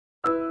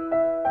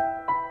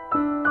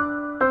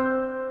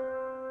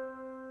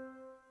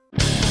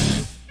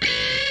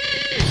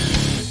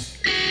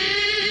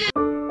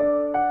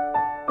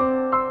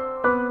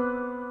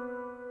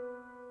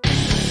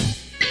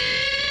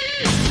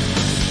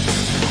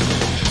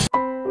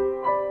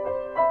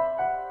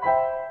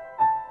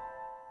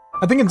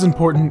I think it's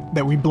important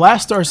that we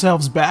blast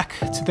ourselves back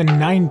to the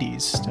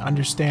 90s to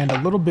understand a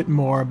little bit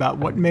more about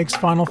what makes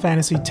Final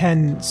Fantasy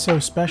X so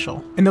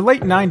special. In the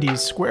late 90s,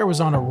 Square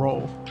was on a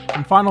roll.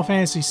 From Final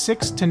Fantasy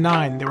VI to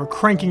IX, they were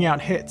cranking out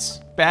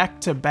hits,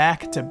 back to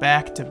back to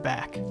back to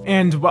back.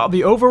 And while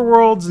the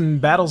overworlds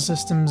and battle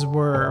systems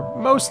were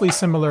mostly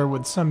similar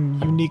with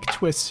some unique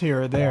twists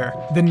here or there,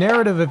 the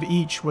narrative of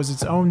each was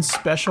its own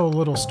special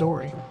little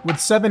story. With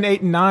 7,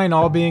 8, and 9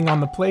 all being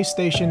on the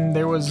PlayStation,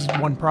 there was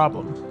one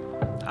problem.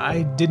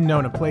 I didn't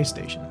own a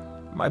PlayStation.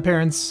 My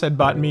parents had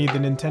bought me the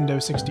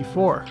Nintendo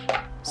 64,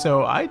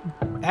 so I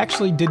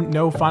actually didn't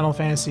know Final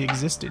Fantasy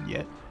existed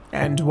yet.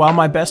 And while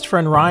my best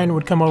friend Ryan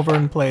would come over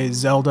and play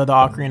Zelda the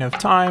Ocarina of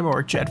Time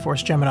or Jet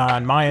Force Gemini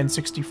on my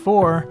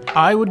N64,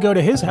 I would go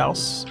to his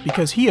house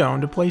because he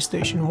owned a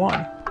PlayStation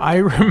 1. I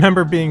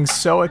remember being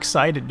so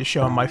excited to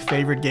show him my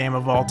favorite game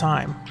of all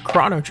time,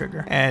 Chrono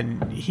Trigger,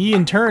 and he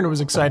in turn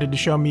was excited to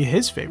show me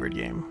his favorite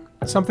game,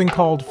 something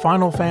called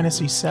Final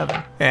Fantasy VII.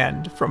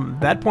 And from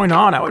that point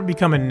on, I would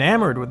become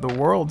enamored with the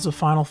worlds of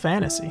Final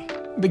Fantasy.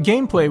 The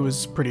gameplay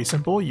was pretty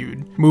simple.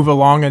 You'd move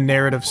along a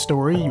narrative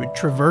story, you would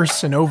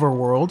traverse an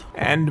overworld,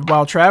 and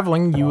while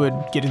traveling, you would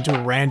get into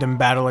a random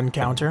battle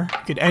encounter.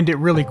 You could end it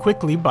really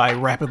quickly by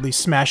rapidly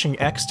smashing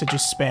X to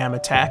just spam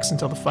attacks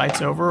until the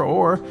fight's over,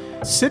 or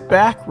sit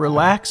back,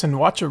 relax, and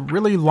watch a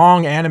really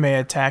long anime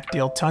attack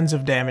deal tons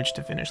of damage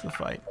to finish the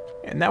fight.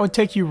 And that would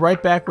take you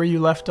right back where you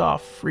left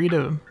off, free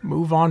to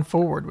move on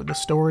forward with the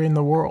story and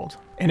the world.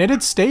 And it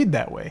had stayed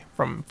that way,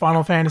 from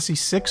Final Fantasy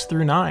VI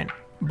through IX.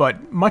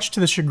 But much to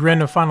the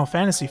chagrin of Final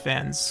Fantasy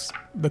fans,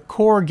 the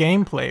core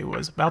gameplay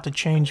was about to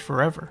change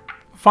forever.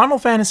 Final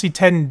Fantasy X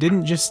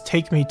didn't just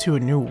take me to a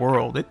new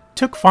world, it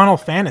took Final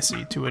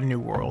Fantasy to a new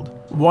world.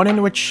 One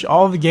in which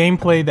all the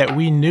gameplay that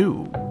we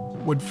knew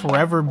would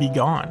forever be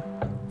gone,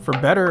 for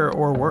better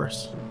or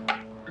worse.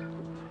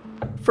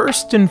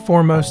 First and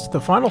foremost,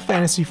 the Final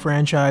Fantasy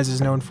franchise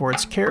is known for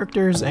its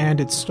characters and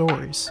its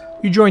stories.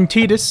 You join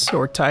Tidus,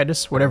 or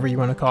Titus, whatever you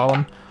want to call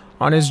him,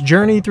 on his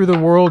journey through the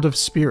world of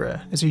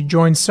Spira, as he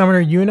joins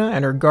Summoner Yuna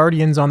and her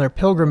guardians on their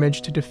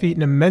pilgrimage to defeat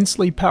an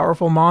immensely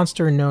powerful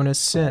monster known as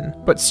Sin.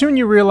 But soon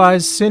you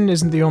realize Sin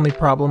isn't the only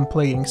problem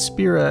plaguing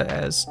Spira,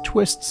 as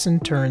twists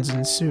and turns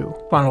ensue.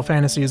 Final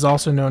Fantasy is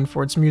also known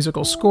for its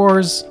musical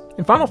scores,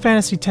 and Final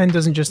Fantasy X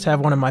doesn't just have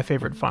one of my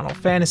favorite Final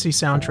Fantasy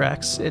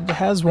soundtracks, it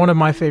has one of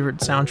my favorite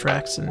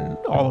soundtracks in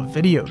all of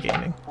video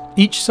gaming.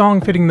 Each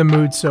song fitting the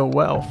mood so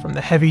well, from the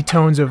heavy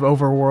tones of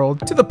Overworld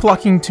to the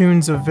plucking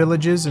tunes of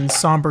Villages and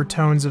somber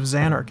tones of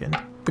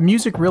Xanarkand. The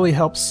music really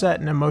helps set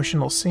an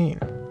emotional scene.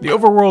 The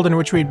overworld in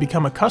which we'd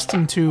become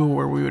accustomed to,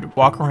 where we would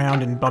walk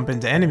around and bump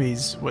into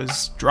enemies,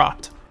 was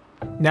dropped.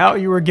 Now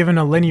you were given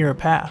a linear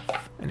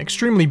path, an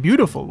extremely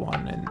beautiful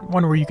one, and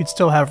one where you could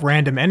still have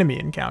random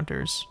enemy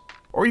encounters.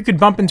 Or you could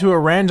bump into a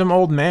random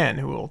old man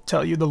who will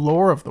tell you the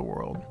lore of the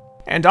world.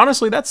 And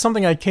honestly, that's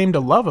something I came to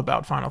love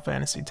about Final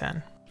Fantasy X.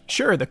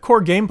 Sure, the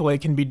core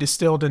gameplay can be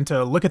distilled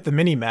into look at the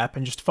minimap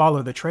and just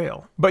follow the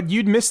trail. But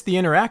you'd miss the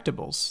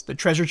interactables, the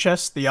treasure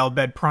chests, the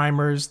Albed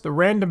primers, the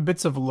random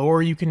bits of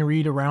lore you can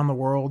read around the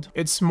world.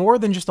 It's more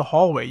than just a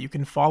hallway you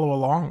can follow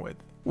along with.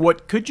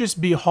 What could just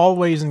be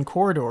hallways and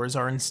corridors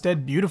are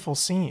instead beautiful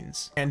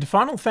scenes. And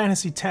Final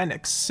Fantasy X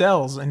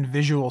excels in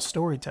visual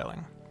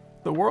storytelling.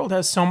 The world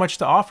has so much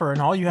to offer, and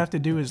all you have to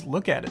do is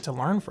look at it to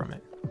learn from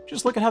it.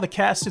 Just look at how the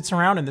cast sits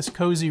around in this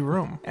cozy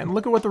room, and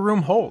look at what the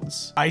room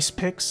holds. Ice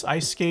picks,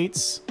 ice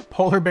skates,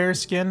 polar bear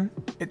skin.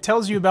 It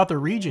tells you about the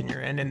region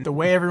you're in, and the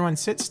way everyone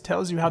sits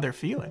tells you how they're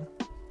feeling.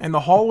 And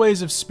the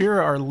hallways of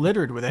Spira are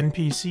littered with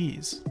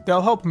NPCs.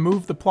 They'll help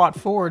move the plot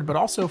forward, but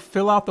also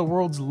fill out the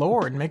world's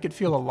lore and make it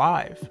feel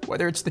alive.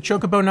 Whether it's the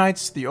Chocobo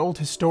Knights, the Old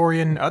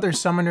Historian, other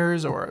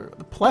summoners, or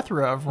the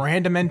plethora of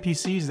random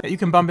NPCs that you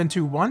can bump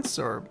into once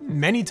or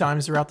many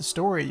times throughout the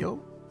story,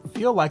 you'll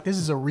feel like this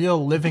is a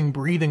real living,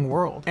 breathing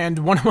world. And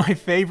one of my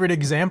favorite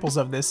examples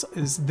of this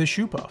is the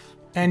Shoe Puff.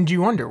 And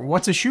you wonder,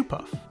 what's a Shoe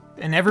Puff?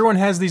 And everyone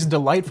has these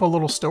delightful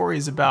little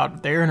stories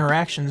about their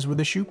interactions with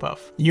the Shoe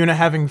Puff. Yuna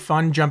having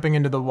fun jumping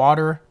into the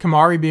water,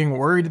 Kamari being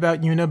worried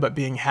about Yuna but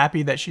being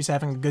happy that she's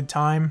having a good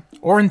time,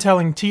 Auron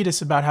telling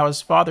Tidus about how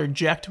his father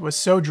Jecht was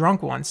so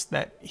drunk once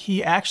that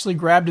he actually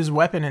grabbed his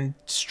weapon and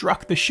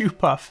struck the Shoe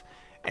Puff,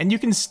 and you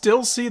can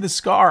still see the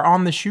scar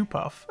on the Shoe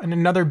Puff, and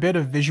another bit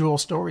of visual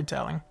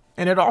storytelling.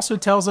 And it also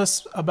tells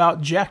us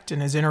about Jecht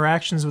and his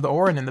interactions with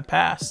Auron in the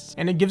past,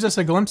 and it gives us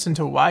a glimpse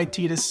into why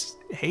Tidus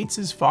hates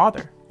his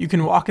father. You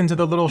can walk into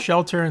the little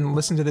shelter and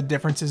listen to the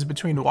differences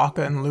between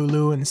Wakka and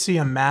Lulu and see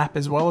a map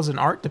as well as an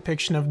art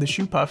depiction of the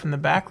Shoe Puff in the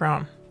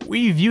background.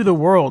 We view the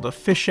world a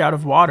fish out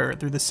of water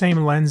through the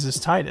same lens as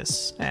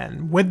Tidus,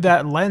 and with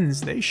that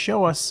lens they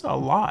show us a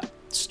lot.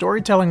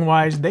 Storytelling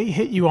wise, they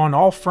hit you on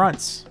all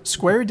fronts.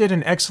 Square did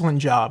an excellent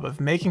job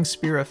of making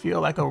Spira feel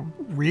like a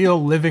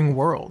real living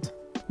world.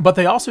 But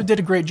they also did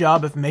a great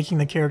job of making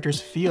the characters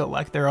feel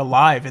like they're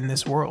alive in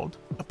this world,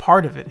 a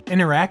part of it,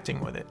 interacting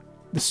with it.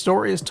 The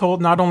story is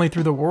told not only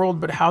through the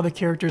world, but how the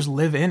characters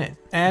live in it.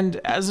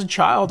 And as a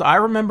child, I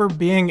remember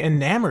being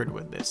enamored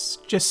with this,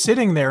 just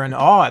sitting there in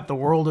awe at the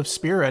world of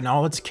Spira and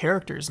all its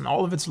characters and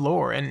all of its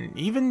lore, and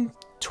even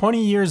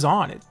 20 years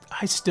on,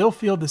 I still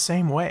feel the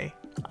same way.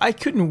 I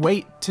couldn't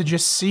wait to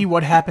just see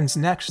what happens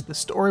next. The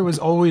story was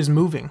always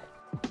moving.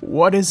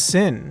 What is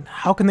sin?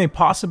 How can they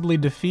possibly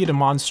defeat a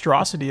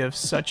monstrosity of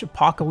such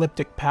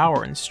apocalyptic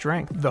power and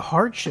strength? The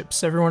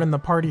hardships everyone in the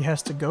party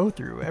has to go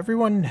through.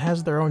 Everyone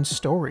has their own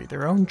story,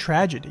 their own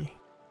tragedy.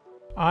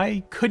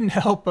 I couldn't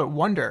help but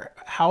wonder,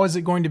 how is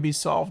it going to be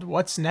solved?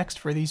 What's next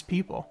for these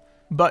people?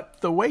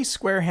 But the way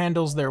Square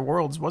handles their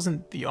worlds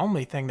wasn't the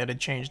only thing that had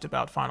changed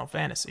about Final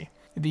Fantasy.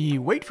 The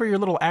wait for your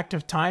little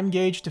active time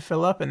gauge to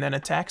fill up and then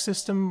attack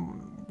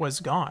system was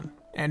gone.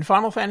 And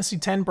Final Fantasy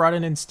X brought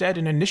in instead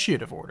an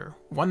initiative order,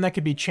 one that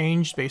could be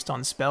changed based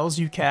on spells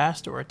you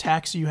cast or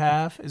attacks you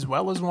have, as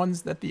well as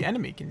ones that the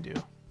enemy can do,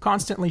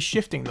 constantly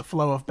shifting the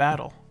flow of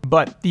battle.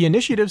 But the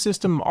initiative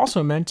system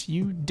also meant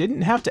you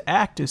didn't have to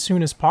act as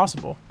soon as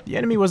possible. The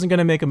enemy wasn't going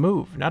to make a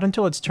move, not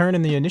until its turn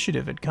in the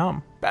initiative had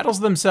come. Battles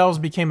themselves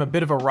became a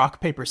bit of a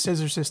rock, paper,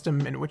 scissors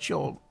system in which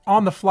you'll,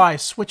 on the fly,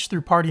 switch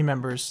through party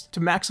members to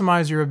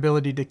maximize your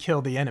ability to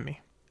kill the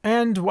enemy.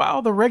 And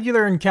while the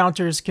regular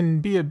encounters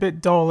can be a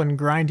bit dull and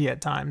grindy at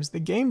times, the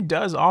game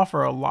does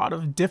offer a lot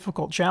of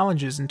difficult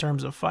challenges in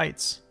terms of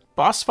fights.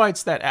 Boss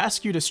fights that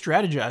ask you to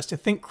strategize, to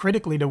think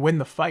critically to win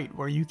the fight,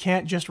 where you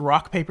can't just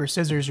rock, paper,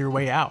 scissors your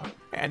way out.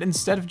 And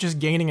instead of just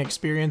gaining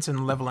experience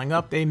and leveling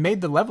up, they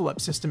made the level up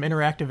system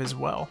interactive as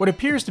well. What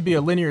appears to be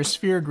a linear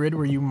sphere grid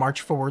where you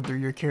march forward through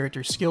your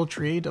character's skill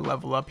tree to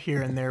level up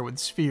here and there with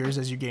spheres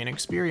as you gain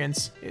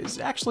experience is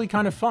actually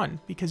kind of fun,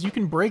 because you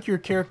can break your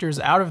characters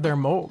out of their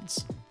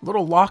molds.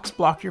 Little locks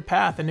block your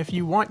path, and if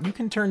you want, you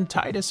can turn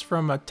Titus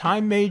from a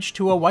time mage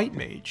to a white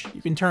mage.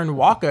 You can turn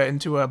Waka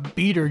into a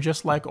beater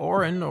just like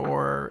Auron,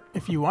 or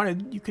if you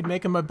wanted, you could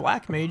make him a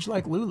black mage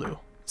like Lulu.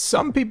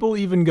 Some people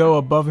even go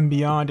above and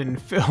beyond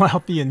and fill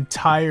out the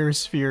entire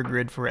sphere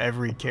grid for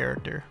every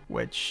character,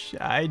 which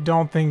I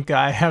don't think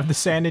I have the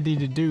sanity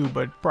to do,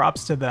 but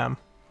props to them.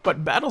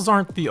 But battles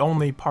aren't the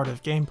only part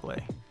of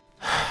gameplay.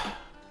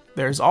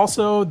 There's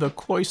also the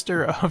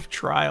Cloister of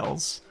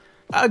Trials.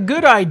 A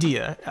good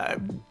idea.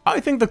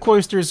 I think the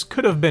cloisters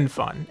could have been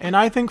fun, and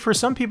I think for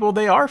some people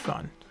they are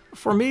fun.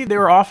 For me, they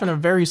were often a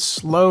very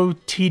slow,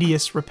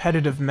 tedious,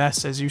 repetitive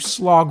mess as you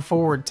slog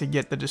forward to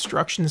get the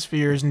destruction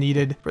spheres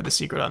needed for the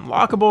secret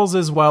unlockables,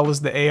 as well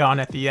as the Aeon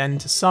at the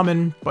end to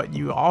summon, but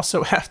you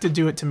also have to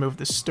do it to move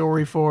the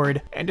story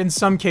forward, and in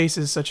some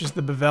cases, such as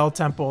the Bevel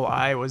Temple,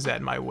 I was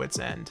at my wit's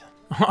end.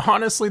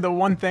 Honestly, the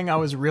one thing I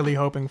was really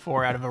hoping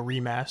for out of a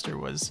remaster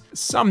was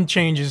some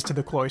changes to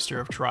the Cloister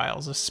of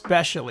Trials,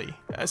 especially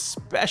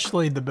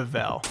the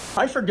Bevel.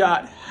 I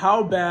forgot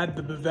how bad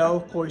the Bevel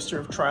Cloister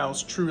of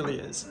Trials truly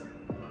is.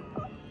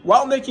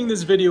 While making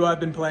this video, I've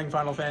been playing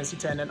Final Fantasy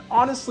X, and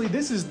honestly,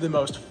 this is the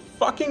most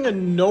fucking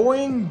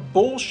annoying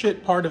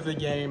bullshit part of the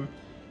game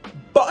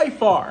by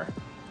far.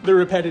 The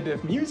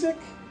repetitive music,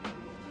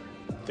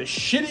 the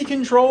shitty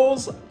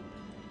controls,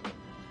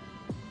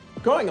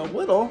 going a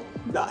little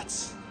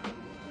nuts.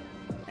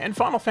 And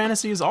Final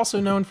Fantasy is also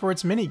known for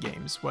its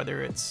mini-games,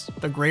 whether it's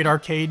the great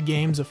arcade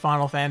games of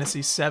Final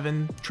Fantasy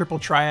VII, Triple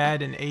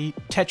Triad in 8,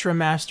 Tetra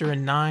Master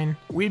in 9.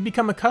 We'd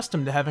become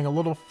accustomed to having a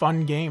little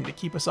fun game to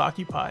keep us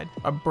occupied,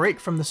 a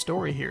break from the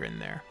story here and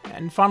there.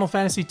 And Final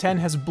Fantasy X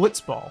has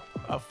Blitzball,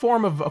 a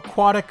form of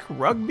aquatic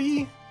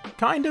rugby,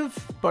 kind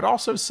of, but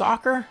also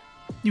soccer.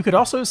 You could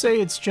also say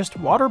it's just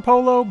water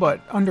polo,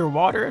 but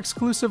underwater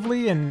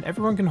exclusively, and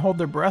everyone can hold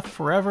their breath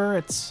forever.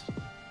 It's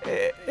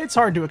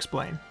hard to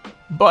explain.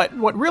 But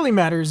what really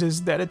matters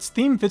is that its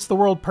theme fits the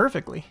world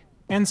perfectly.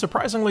 And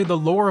surprisingly, the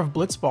lore of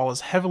Blitzball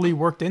is heavily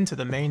worked into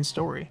the main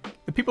story.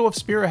 The people of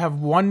Spira have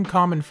one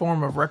common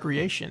form of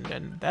recreation,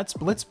 and that's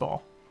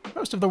Blitzball.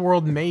 Most of the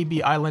world may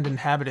be island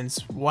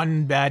inhabitants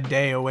one bad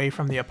day away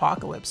from the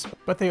apocalypse,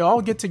 but they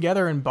all get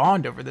together and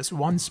bond over this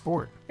one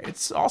sport.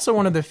 It's also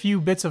one of the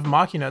few bits of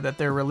Machina that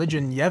their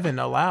religion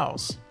Yevon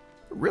allows,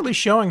 really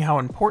showing how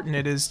important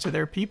it is to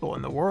their people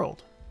in the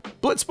world.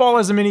 Blitzball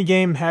as a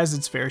minigame has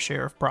its fair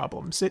share of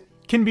problems. It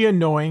can be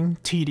annoying,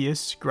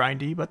 tedious,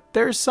 grindy, but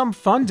there's some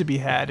fun to be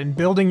had in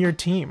building your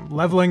team,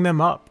 leveling them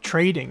up,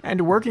 trading,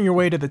 and working your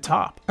way to the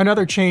top.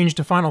 Another change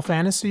to Final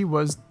Fantasy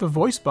was the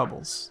voice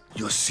bubbles.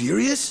 You're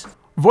serious?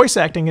 Voice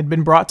acting had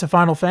been brought to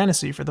Final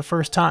Fantasy for the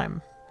first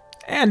time.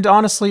 And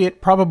honestly,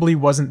 it probably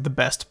wasn't the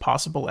best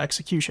possible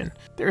execution.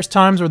 There's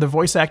times where the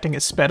voice acting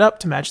is sped up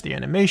to match the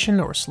animation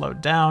or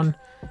slowed down.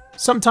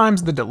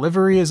 Sometimes the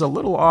delivery is a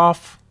little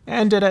off,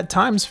 and it at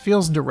times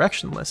feels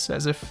directionless,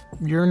 as if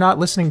you're not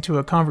listening to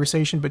a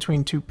conversation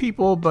between two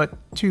people, but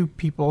two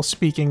people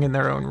speaking in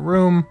their own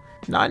room,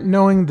 not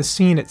knowing the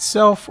scene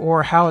itself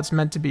or how it's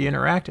meant to be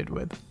interacted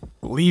with.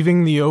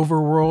 Leaving the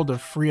overworld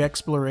of free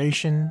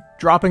exploration,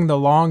 dropping the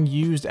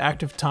long-used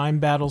active time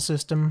battle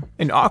system,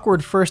 an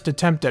awkward first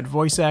attempt at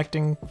voice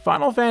acting,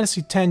 Final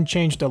Fantasy X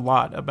changed a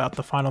lot about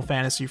the Final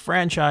Fantasy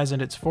franchise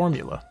and its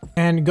formula.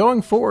 And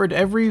going forward,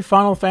 every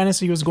Final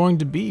Fantasy was going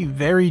to be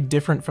very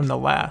different from the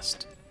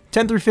last.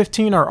 10 through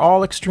 15 are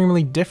all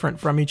extremely different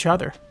from each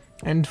other.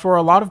 And for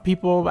a lot of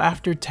people,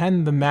 after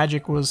 10 the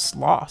magic was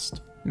lost.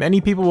 Many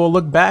people will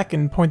look back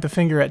and point the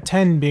finger at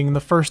 10 being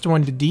the first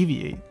one to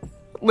deviate.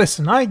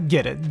 Listen, I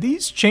get it,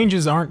 these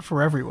changes aren't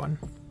for everyone.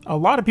 A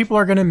lot of people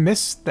are going to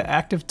miss the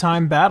active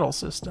time battle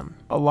system.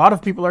 A lot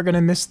of people are going to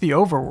miss the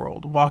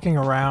overworld, walking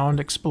around,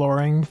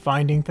 exploring,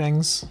 finding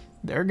things.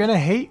 They're going to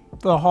hate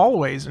the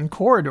hallways and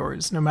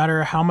corridors, no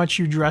matter how much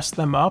you dress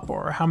them up,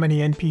 or how many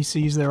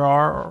NPCs there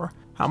are, or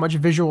how much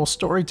visual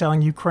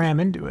storytelling you cram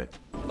into it.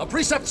 The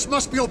precepts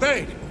must be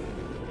obeyed!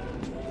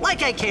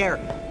 Like I care!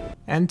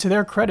 And to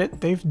their credit,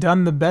 they've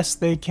done the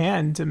best they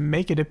can to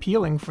make it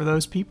appealing for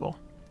those people.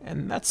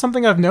 And that's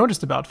something I've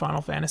noticed about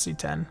Final Fantasy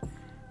X.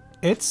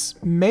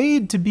 It's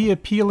made to be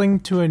appealing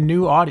to a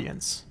new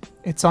audience.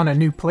 It's on a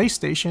new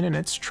PlayStation and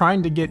it's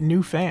trying to get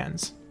new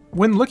fans.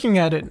 When looking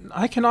at it,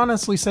 I can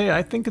honestly say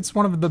I think it's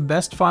one of the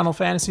best Final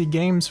Fantasy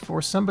games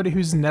for somebody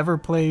who's never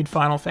played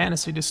Final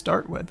Fantasy to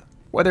start with.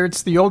 Whether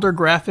it's the older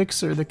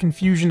graphics or the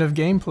confusion of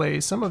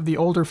gameplay, some of the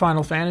older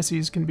Final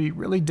Fantasies can be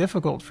really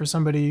difficult for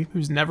somebody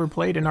who's never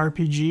played an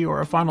RPG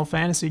or a Final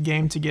Fantasy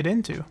game to get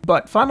into.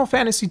 But Final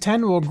Fantasy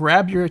X will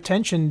grab your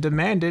attention,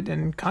 demand it,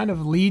 and kind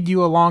of lead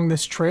you along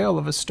this trail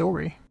of a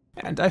story.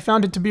 And I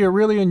found it to be a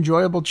really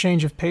enjoyable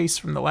change of pace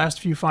from the last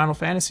few Final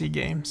Fantasy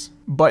games.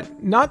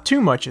 But not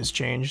too much has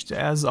changed,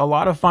 as a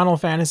lot of Final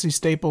Fantasy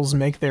staples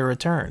make their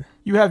return.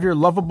 You have your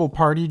lovable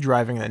party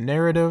driving the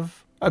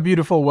narrative, a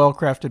beautiful,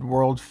 well-crafted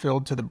world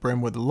filled to the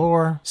brim with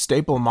lore,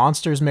 staple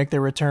monsters make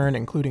their return,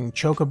 including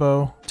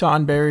Chocobo,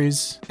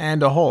 Tonberries,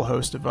 and a whole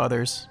host of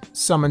others.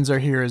 Summons are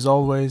here as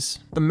always,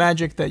 the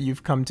magic that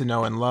you've come to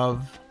know and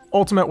love,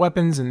 ultimate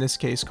weapons, in this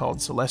case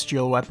called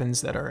celestial weapons,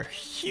 that are a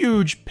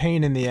huge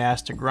pain in the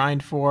ass to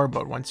grind for,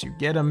 but once you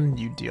get them,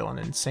 you deal an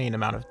insane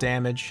amount of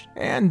damage,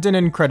 and an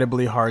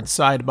incredibly hard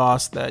side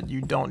boss that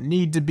you don't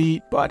need to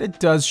beat, but it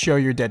does show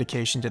your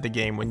dedication to the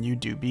game when you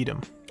do beat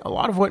him. A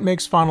lot of what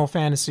makes Final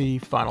Fantasy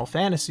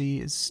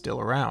is still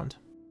around.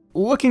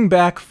 Looking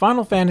back,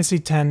 Final Fantasy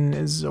X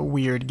is a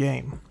weird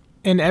game.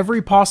 In every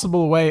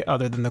possible way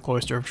other than the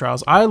Cloister of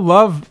Trials, I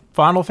love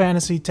Final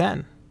Fantasy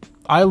X.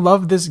 I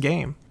love this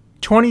game.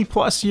 20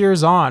 plus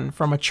years on,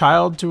 from a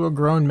child to a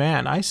grown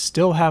man, I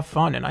still have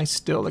fun and I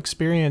still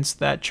experience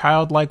that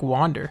childlike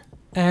wonder.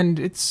 And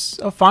it's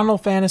a Final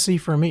Fantasy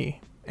for me.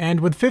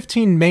 And with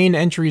 15 main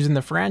entries in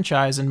the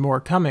franchise and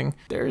more coming,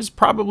 there's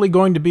probably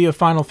going to be a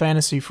Final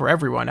Fantasy for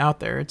everyone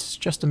out there. It's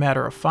just a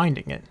matter of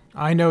finding it.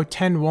 I know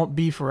 10 won't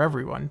be for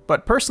everyone,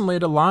 but personally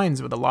it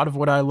aligns with a lot of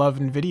what I love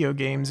in video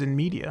games and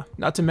media.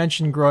 Not to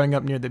mention growing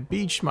up near the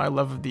beach, my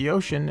love of the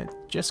ocean, it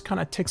just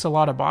kinda ticks a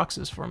lot of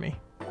boxes for me.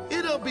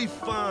 It'll be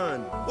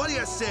fun. What do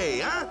you say,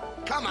 huh?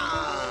 Come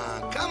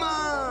on, come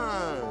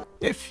on!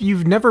 If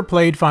you've never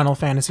played Final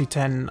Fantasy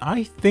X,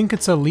 I think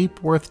it's a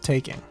leap worth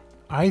taking.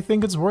 I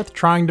think it's worth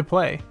trying to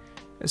play,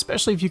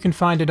 especially if you can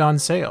find it on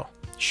sale.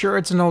 Sure,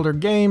 it's an older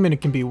game and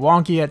it can be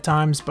wonky at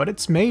times, but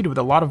it's made with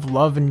a lot of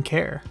love and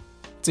care.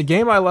 It's a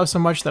game I love so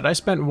much that I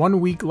spent 1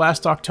 week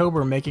last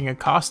October making a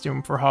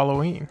costume for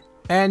Halloween.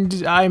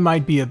 And I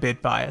might be a bit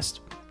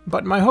biased,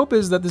 but my hope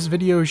is that this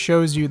video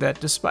shows you that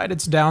despite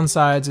its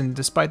downsides and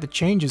despite the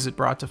changes it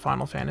brought to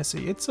Final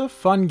Fantasy, it's a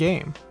fun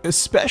game.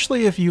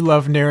 Especially if you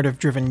love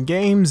narrative-driven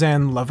games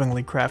and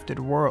lovingly crafted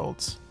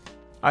worlds.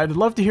 I'd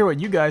love to hear what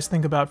you guys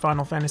think about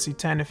Final Fantasy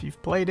X if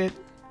you've played it,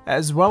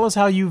 as well as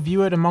how you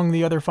view it among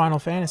the other Final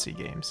Fantasy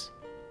games.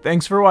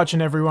 Thanks for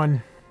watching,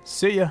 everyone.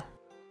 See ya!